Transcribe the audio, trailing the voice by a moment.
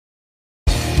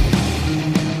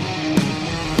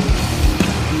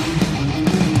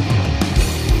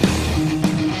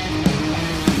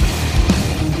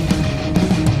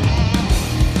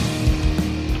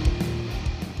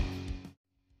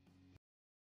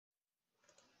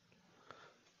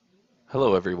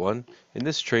Hello everyone. In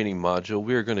this training module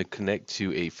we are going to connect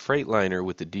to a Freightliner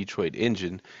with the Detroit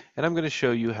engine, and I'm going to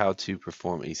show you how to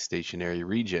perform a stationary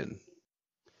regen.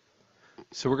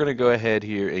 So we're going to go ahead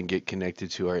here and get connected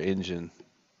to our engine,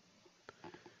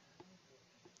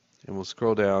 and we'll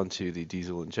scroll down to the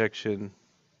diesel injection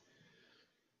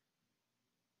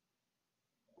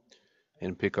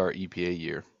and pick our EPA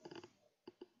year.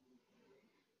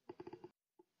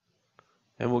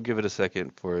 And we'll give it a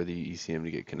second for the ECM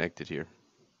to get connected here.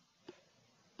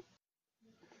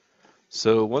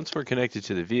 So once we're connected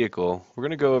to the vehicle, we're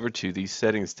going to go over to the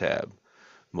Settings tab.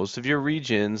 Most of your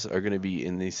regens are going to be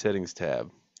in the Settings tab.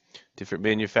 Different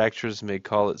manufacturers may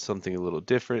call it something a little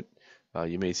different.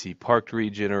 You may see parked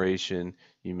regeneration,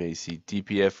 you may see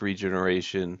DPF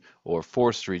regeneration, or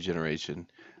forced regeneration,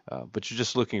 but you're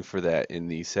just looking for that in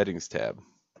the Settings tab.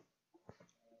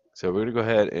 So we're going to go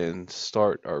ahead and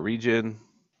start our regen,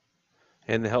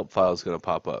 and the help file is going to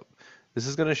pop up. This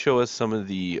is going to show us some of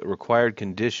the required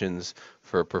conditions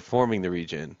for performing the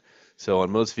regen. So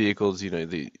on most vehicles,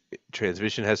 the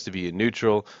transmission has to be in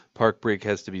neutral, park brake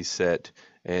has to be set,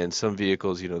 and some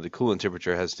vehicles, the coolant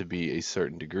temperature has to be a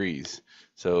certain degrees.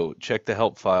 So check the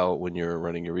help file when you're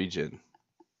running your regen.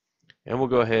 And we'll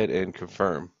go ahead and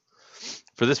confirm.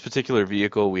 For this particular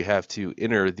vehicle, we have to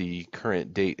enter the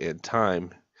current date and time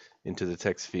into the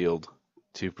text field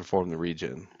to perform the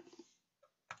regen.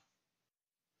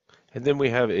 And then we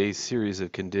have a series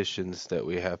of conditions that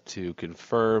we have to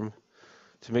confirm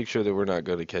to make sure that we're not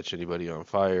going to catch anybody on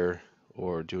fire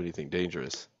or do anything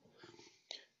dangerous.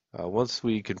 Once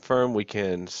we confirm, we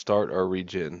can start our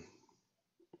regen.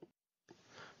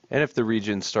 And if the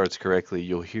regen starts correctly,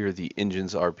 you'll hear the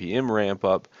engine's RPM ramp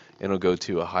up and it'll go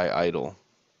to a high idle.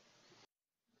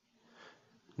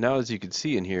 Now, as you can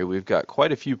see in here, we've got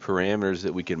quite a few parameters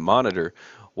that we can monitor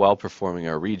while performing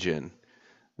our regen.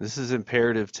 This is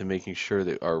imperative to making sure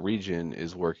that our regen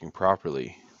is working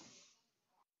properly.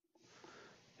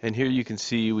 And here you can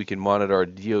see we can monitor our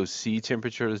DOC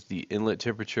temperatures, the inlet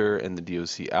temperature and the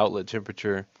DOC outlet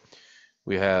temperature.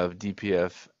 We have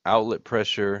DPF outlet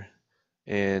pressure,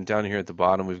 and down here at the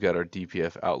bottom we've got our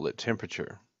DPF outlet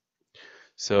temperature.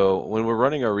 So when we're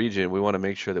running our regen, we want to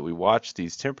make sure that we watch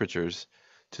these temperatures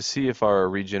to see if our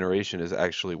regeneration is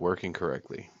actually working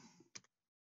correctly.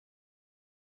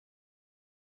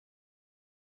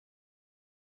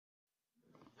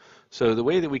 So the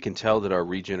way that we can tell that our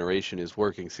regeneration is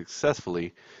working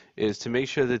successfully is to make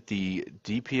sure that the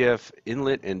DPF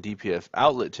inlet and DPF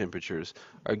outlet temperatures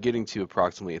are getting to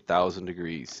approximately 1,000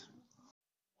 degrees.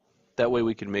 That way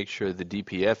we can make sure the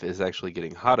DPF is actually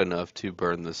getting hot enough to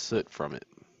burn the soot from it.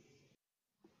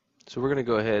 So we're going to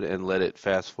go ahead and let it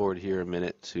fast forward here a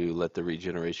minute to let the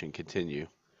regeneration continue.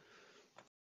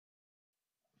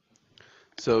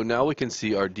 So now we can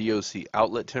see our DOC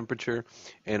outlet temperature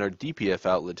and our DPF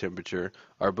outlet temperature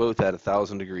are both at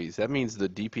 1,000 degrees. That means the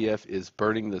DPF is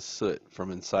burning the soot from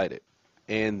inside it,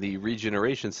 and the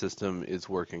regeneration system is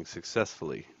working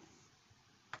successfully.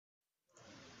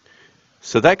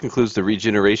 So that concludes the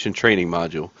regeneration training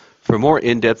module. For more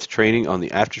in-depth training on the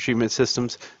aftertreatment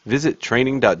systems, visit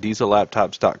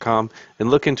training.diesellaptops.com and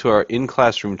look into our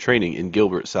in-classroom training in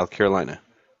Gilbert, South Carolina.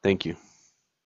 Thank you.